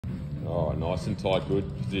All right, nice and tight, good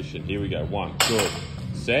position. Here we go. 1, good.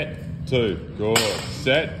 Set, 2, good.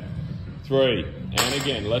 Set, 3, and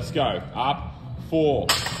again, let's go. Up, 4,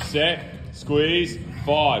 set, squeeze,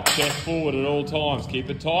 5. Chest forward at all times. Keep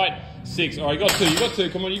it tight. 6. All right, you got 2, you got 2.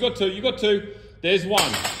 Come on, you got 2, you got 2. There's 1.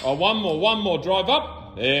 Oh, one more. Drive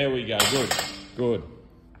up. There we go. Good, good.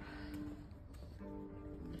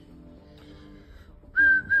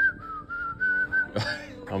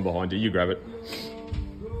 I'm behind you. You grab it.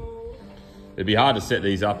 It'd be hard to set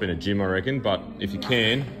these up in a gym, I reckon, but if you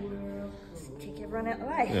can... Just kick everyone out the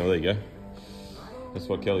way. Yeah, well, there you go. That's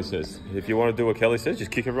what Kelly says. If you want to do what Kelly says,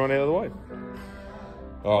 just kick everyone out of the way.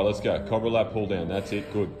 All right, let's go. Cobra lap, pull down. That's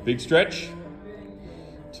it. Good. Big stretch.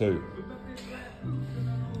 2.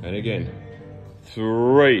 And again.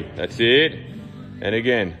 3. That's it. And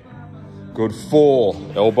again. Good. 4.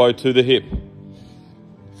 Elbow to the hip.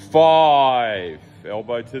 5.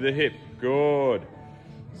 Elbow to the hip. Good.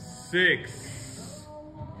 6.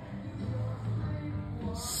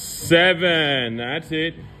 7. That's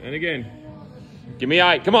it. And again. Give me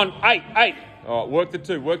 8. Come on. 8. All right, work the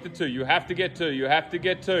 2. Work the 2. You have to get 2. You have to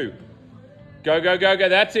get 2. Go.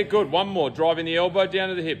 That's it. Good. One more. Driving the elbow down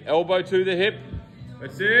to the hip. Elbow to the hip.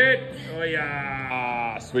 That's it. Oh,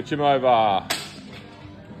 yeah. Switch him over.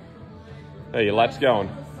 Hey, your lat's going.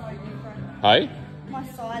 So different. Hey? My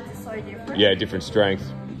sides are so different. Yeah, different strength.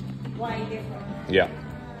 Way different. Yeah.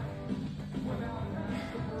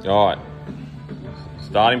 All right.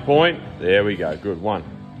 Starting point. There we go. Good. 1.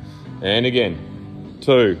 And again.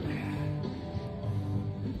 2.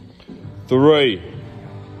 3.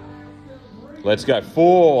 Let's go.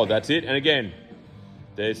 4. That's it. And again.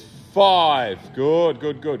 There's 5.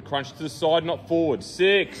 Good. Crunch to the side, not forward.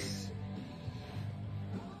 6.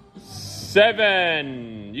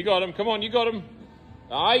 7. You got him. Come on, you got him.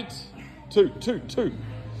 8. 2.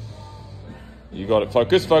 You got it.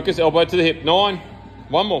 Focus. Elbow to the hip. 9.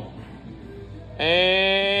 One more.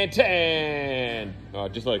 And 10. All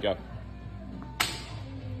right, just let it go.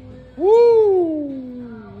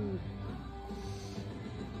 Woo!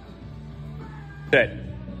 Set.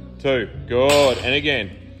 2. Good. And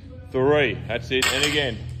again. 3. That's it. And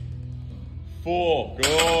again. 4.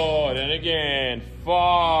 Good. And again.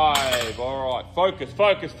 5. All right. Focus.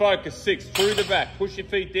 6. Through the back. Push your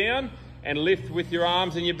feet down and lift with your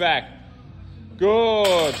arms and your back.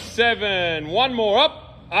 Good. 7. One more up.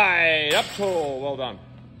 8. Up tall. Well done.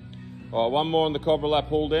 All right. One more on the Cobra lap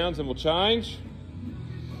pull downs and we'll change.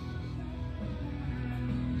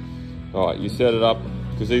 All right. You set it up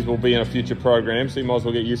because these will be in a future program, so you might as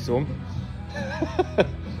well get used to them. Should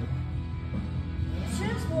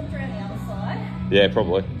have just walked around the other side. Yeah,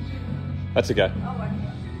 probably. That's okay. I'll work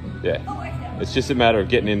it Yeah. out. I'll work it out. It's just a matter of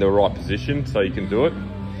getting in the right position so you can do it.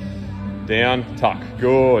 Down, tuck.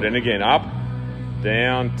 Good. And again, up,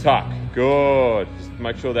 down, tuck. Good. Just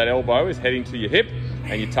make sure that elbow is heading to your hip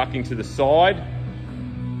and you're tucking to the side,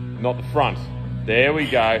 not the front. There we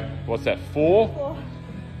go. What's that, 4? 4.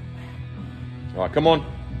 All right, come on.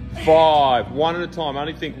 5. 1 at a time.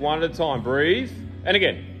 Only think 1 at a time. Breathe. And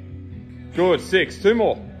again. Good. 6. 2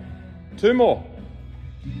 more. 2 more.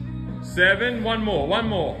 7. One more.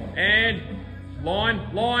 And line.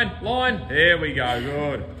 There we go.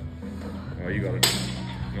 Good. Oh, you got it.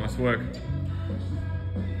 Nice work.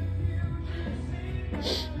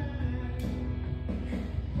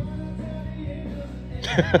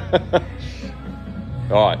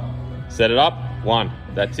 All right. Set it up. 1.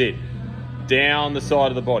 That's it. Down the side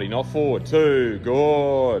of the body, not forward. 2,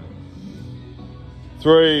 good.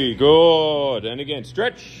 3, good. And again,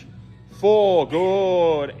 stretch. 4,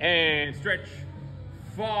 good. And stretch.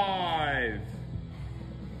 5.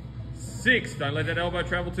 6, don't let that elbow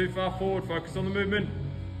travel too far forward. Focus on the movement.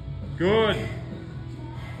 Good.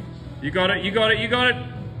 You got it.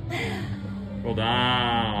 Well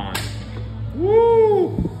done.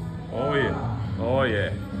 Woo! Oh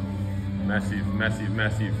yeah. Massive.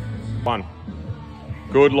 1.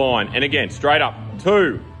 Good line. And again, straight up.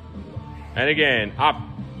 2. And again, up.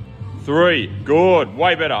 3. Good.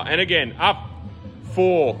 Way better. And again, up.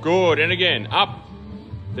 4. Good. And again, up.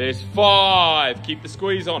 There's 5. Keep the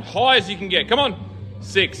squeeze on. High as you can get. Come on.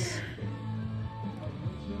 6.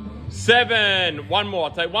 7. One more.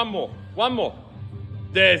 I'll take one more.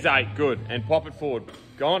 There's 8. Good. And pop it forward.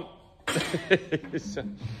 Go on.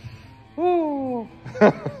 Ooh.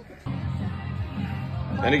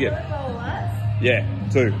 And again. Yeah,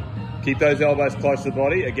 2. Keep those elbows close to the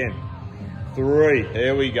body. Again. 3.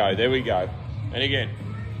 There we go. And again.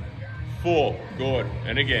 4. Good.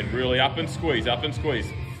 And again, really up and squeeze.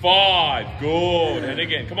 5. Good. And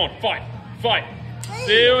again, come on, fight.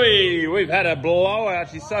 Silly. We've had a blowout.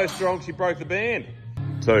 She's so strong, she broke the band.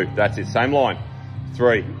 2, that's it, same line.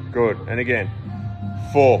 3, good, and again.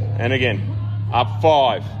 4, and again. Up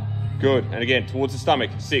 5, good, and again, towards the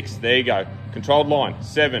stomach. 6, there you go. Controlled line.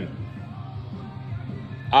 7,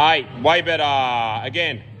 8, way better.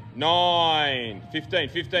 Again, 9, 15,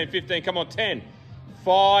 15, 15, come on, 10.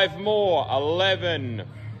 5 more, 11.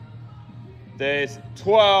 There's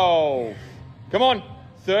 12. Come on,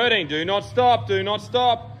 13, do not stop, do not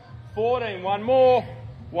stop. 14, one more,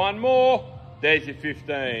 one more. There's your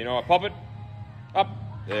 15. All right, pop it. Up.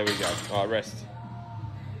 There we go. All right, rest.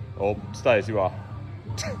 Or stay as you are.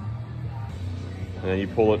 And then you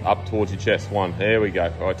pull it up towards your chest. 1. There we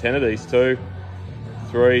go. All right, 10 of these. 2,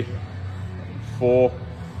 3, 4,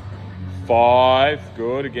 5.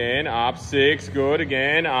 Good again. Up 6. Good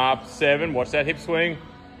again. Up 7. Watch that hip swing.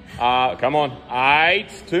 Come on. 8.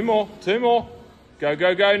 2 more. 2 more. Go,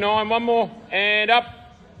 go, go. 9. 1 more. And up.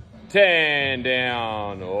 10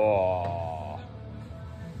 down. Oh.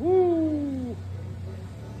 Woo.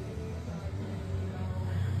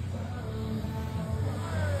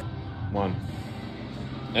 One.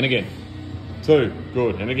 And again. 2.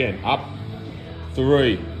 Good. And again. Up.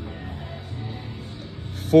 3.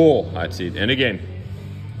 4. That's it. And again.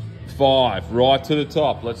 5. Right to the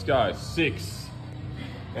top. Let's go. 6.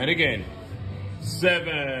 And again.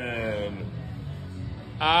 7.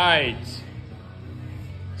 8.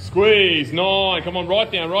 Squeeze. 9. Come on. Right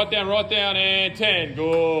down. Right down. Right down. And 10.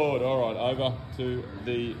 Good. All right. Over to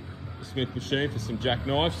the Smith machine for some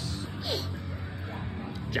jackknives.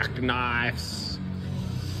 Jackknives.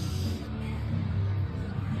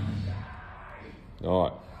 All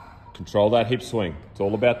right. Control that hip swing. It's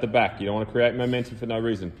all about the back. You don't want to create momentum for no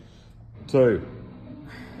reason. 2.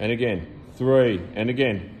 And again. 3. And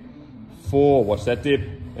again. 4. Watch that dip.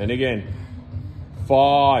 And again.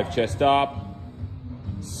 5. Chest up.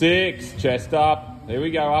 6. Chest up. There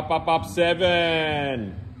we go. Up, up, up.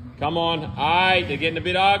 7. Come on. 8. They're getting a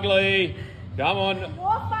bit ugly. Come on.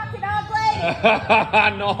 More fucking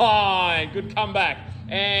ugly. 9. Good comeback.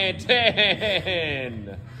 And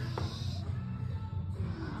 10.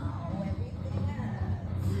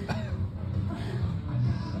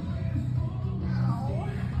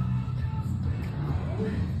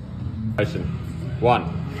 One.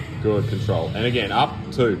 Good, control. And again, up.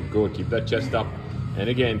 2. Good, keep that chest up. And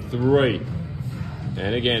again, 3.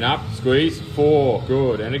 And again, up. Squeeze. 4.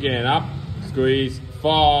 Good. And again, up. Squeeze.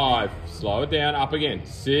 5. Slow it down. Up again.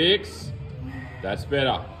 6. That's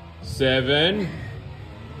better. 7.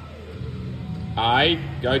 8.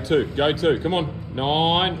 Go 2. Go 2. Come on.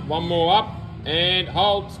 9. One more up. And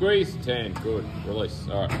hold. Squeeze. 10. Good. Release.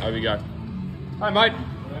 All right. Over you go. Hey, mate.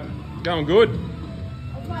 Going good.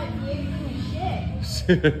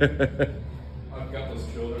 I've got those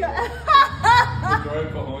children. I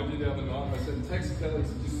drove behind you the other night and I said, text Kelly,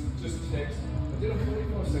 just text. I did a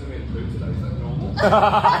 45 centimetre boot today, is that normal?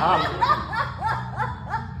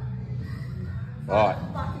 All right. I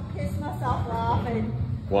fucking pissed myself laughing.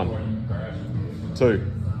 1, 2,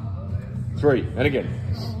 3, and again.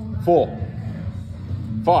 4,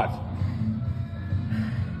 5.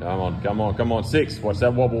 Come on, come on, come on. 6. Watch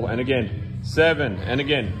that wobble. And again. 7. And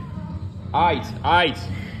again. 8. 8.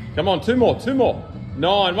 Come on, 2 more. 2 more.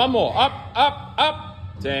 9. 1 more. Up, up, up.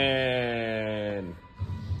 10.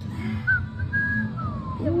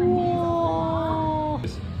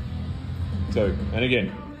 2. And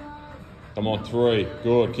again. Come on, 3.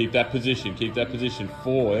 Good. Keep that position. Keep that position.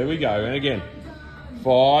 4. There we go. And again.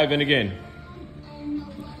 5. And again.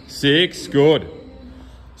 6. Good.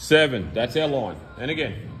 7. That's our line. And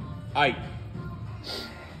again. 8.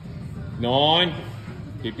 9.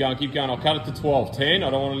 Keep going, keep going. I'll cut it to 12. 10. I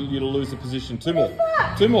don't want you to lose the position. 2 more.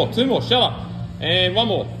 2 more. 2 more. Shut up. And 1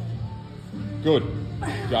 more. Good.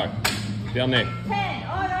 Go. Down there. 10.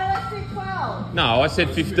 Oh no, let's do 12. No, I said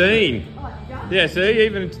 15. Oh, you done? Yeah, see?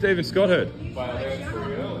 Even Scott heard. You But I said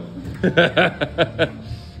learned you too early.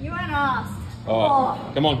 You weren't asked. All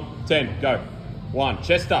right. Come on. 10. Go. 1.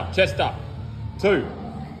 Chest up. Chest up. 2.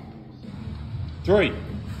 3.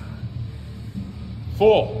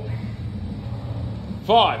 4.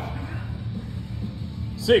 5.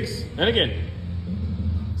 6. And again.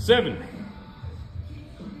 7.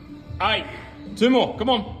 8. 2 more. Come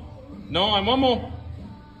on. 9. 1 more.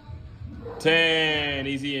 10.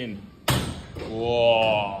 Easy in.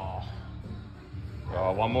 Whoa.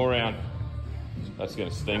 Oh, 1 more round. That's going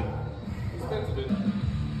to sting.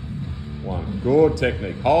 1. Good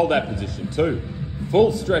technique. Hold that position. 2.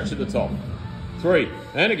 Full stretch at the top. 3.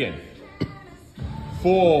 And again.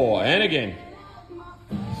 4. And again.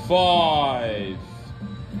 5.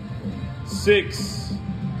 6.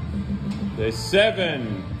 There's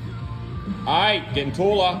 7. 8. Getting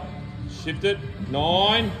taller. Shift it.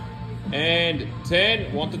 9 and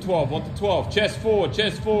 10. 1 to 12, 1 to 12. Chest forward,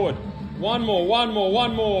 chest forward. One more, one more,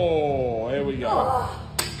 one more. There we go. Oh,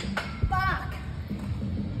 fuck.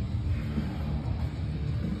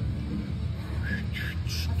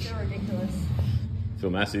 I feel ridiculous. Feel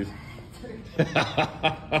massive.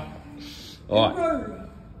 All right. Bro.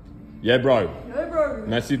 Yeah, bro. No, bro.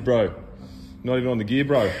 Massive, bro. Not even on the gear,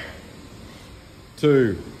 bro.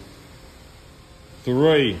 2,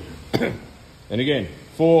 3, and again.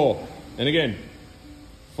 4, and again.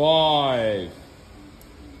 5,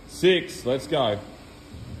 6, let's go.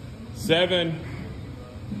 7,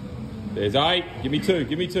 there's 8, give me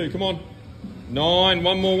 2, come on. 9,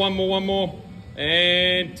 one more, one more, one more.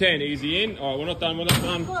 And 10, easy in. All right, we're not done, we're not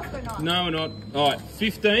done. Of course we're not. No, we're not. All right,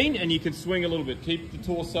 15, and you can swing a little bit. Keep the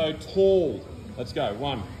torso tall. Let's go.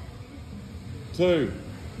 1, 2,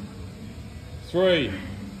 3,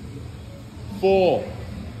 4.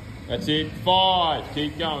 That's it. 5.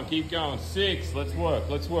 Keep going, keep going. 6. Let's work,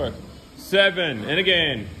 let's work. 7. And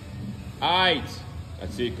again. 8.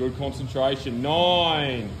 That's it. Good concentration.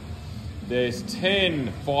 9. There's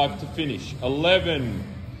 10. 5 to finish. 11.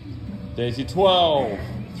 There's your 12.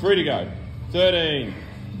 3 to go. 13.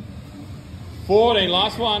 14.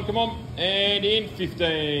 Last one. Come on. And in.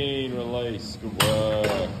 15. Release. Good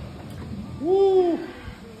work. Woo.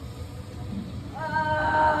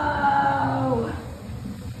 Oh.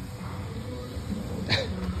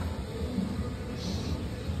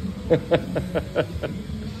 Are you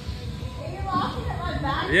laughing at my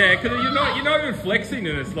back? Yeah, because you're not even flexing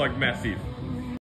and it's like massive.